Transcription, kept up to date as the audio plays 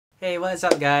Hey, what's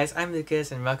up guys? I'm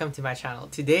Lucas and welcome to my channel.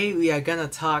 Today we are gonna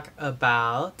talk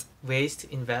about ways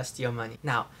to invest your money.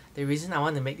 Now, the reason I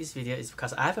want to make this video is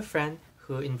because I have a friend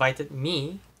who invited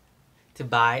me to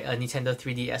buy a Nintendo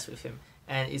 3DS with him.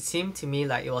 And it seemed to me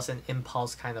like it was an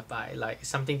impulse kind of buy, like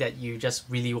something that you just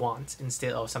really want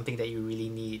instead of something that you really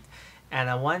need. And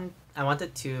I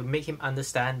wanted to make him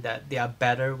understand that there are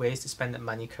better ways to spend that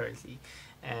money currently,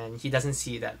 and he doesn't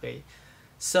see it that way.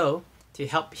 So, to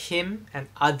help him and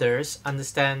others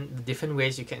understand the different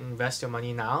ways you can invest your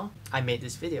money now, I made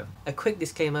this video. A quick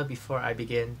disclaimer before I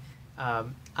begin. I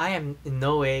am in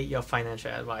no way your financial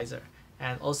advisor.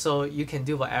 And also, you can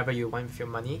do whatever you want with your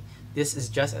money. This is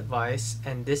just advice,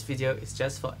 and this video is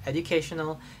just for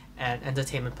educational and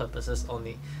entertainment purposes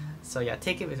only. So yeah,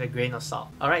 take it with a grain of salt.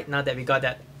 Alright, now that we got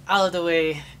that out of the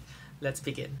way, let's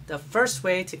begin. The first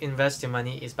way to invest your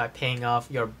money is by paying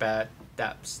off your bad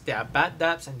debts. There are bad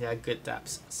debts and there are good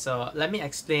debts. So let me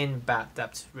explain bad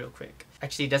debts real quick.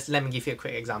 Actually, just let me give you a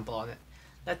quick example on it.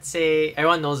 Let's say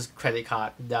everyone knows credit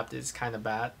card debt is kind of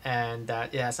bad and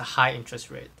that it has a high interest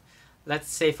rate.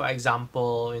 Let's say, for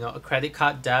example, a credit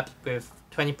card debt with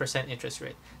 20% interest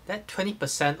rate. That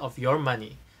 20% of your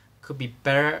money could be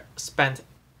better spent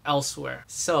elsewhere.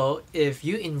 So if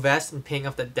you invest in paying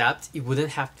off the debt, you wouldn't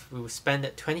have to spend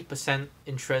that 20%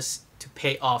 interest to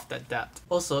pay off that debt.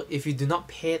 Also, if you do not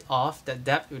pay it off, that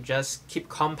debt will just keep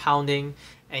compounding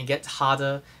and get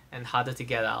harder and harder to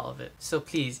get out of it. So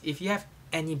please, if you have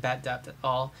any bad debt at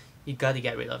all, you gotta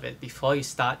get rid of it before you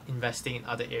start investing in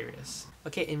other areas.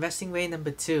 Okay, investing way number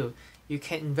 2. You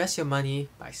can invest your money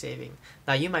by saving.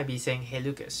 Now you might be saying, hey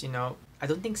Lucas, I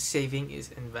don't think saving is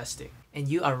investing. And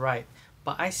you are right,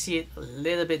 but I see it a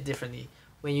little bit differently.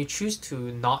 When you choose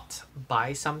to not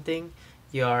buy something,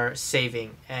 you're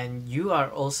saving, and you are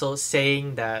also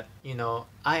saying that,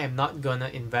 I am not gonna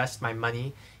invest my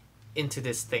money into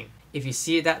this thing. If you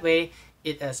see it that way,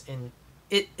 it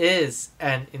is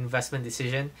an investment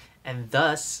decision, and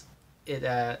thus it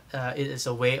is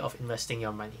a way of investing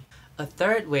your money. A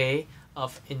third way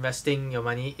of investing your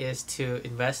money is to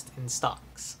invest in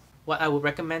stocks. What I would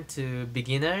recommend to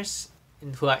beginners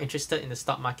who are interested in the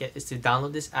stock market is to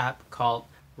download this app called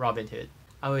Robinhood.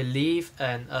 I will leave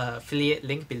an affiliate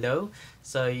link below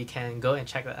so you can go and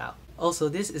check that out. Also,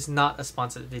 this is not a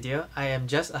sponsored video. I am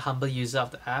just a humble user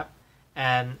of the app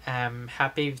and am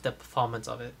happy with the performance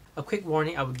of it. A quick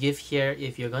warning I would give here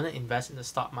if you're going to invest in the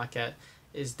stock market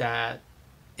is that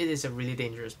it is a really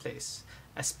dangerous place,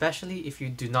 especially if you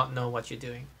do not know what you're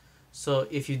doing. So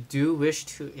if you do wish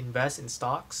to invest in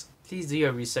stocks, please do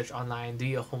your research online, do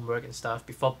your homework and stuff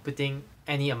before putting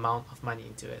any amount of money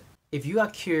into it. If you are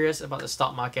curious about the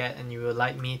stock market and you would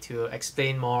like me to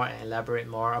explain more and elaborate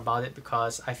more about it,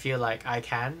 because I feel like I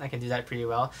can do that pretty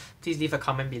well, please leave a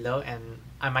comment below and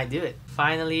I might do it.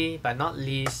 Finally, but not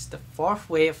least, the fourth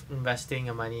way of investing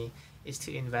your money is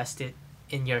to invest it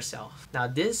in yourself. Now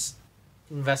this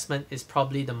investment is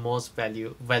probably the most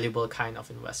valuable kind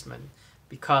of investment,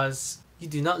 because you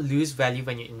do not lose value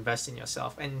when you invest in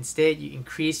yourself, and instead you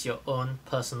increase your own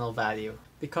personal value.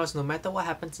 Because no matter what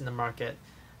happens in the market,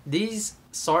 these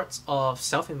sorts of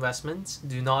self-investments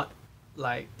do not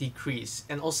decrease,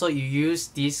 and also you use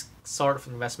these sort of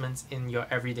investments in your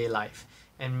everyday life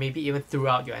and maybe even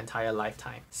throughout your entire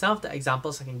lifetime. Some of the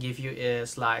examples I can give you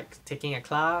is like taking a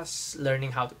class,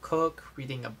 learning how to cook,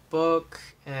 reading a book,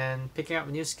 and picking up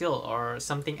a new skill or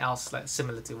something else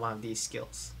similar to one of these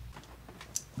skills.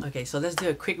 Okay, so let's do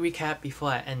a quick recap before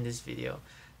I end this video.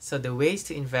 So the ways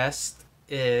to invest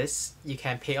is you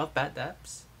can pay off bad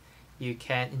debts, you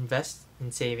can invest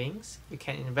in savings, you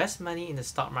can invest money in the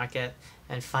stock market,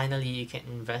 and finally you can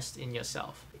invest in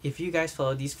yourself. If you guys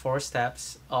follow these 4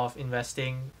 steps of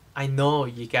investing, I know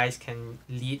you guys can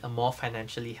lead a more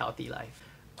financially healthy life.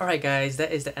 Alright guys,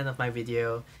 that is the end of my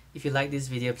video. If you like this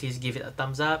video, please give it a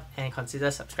thumbs up and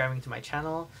consider subscribing to my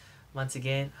channel. Once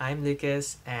again, I'm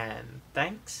Lucas and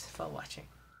thanks for watching.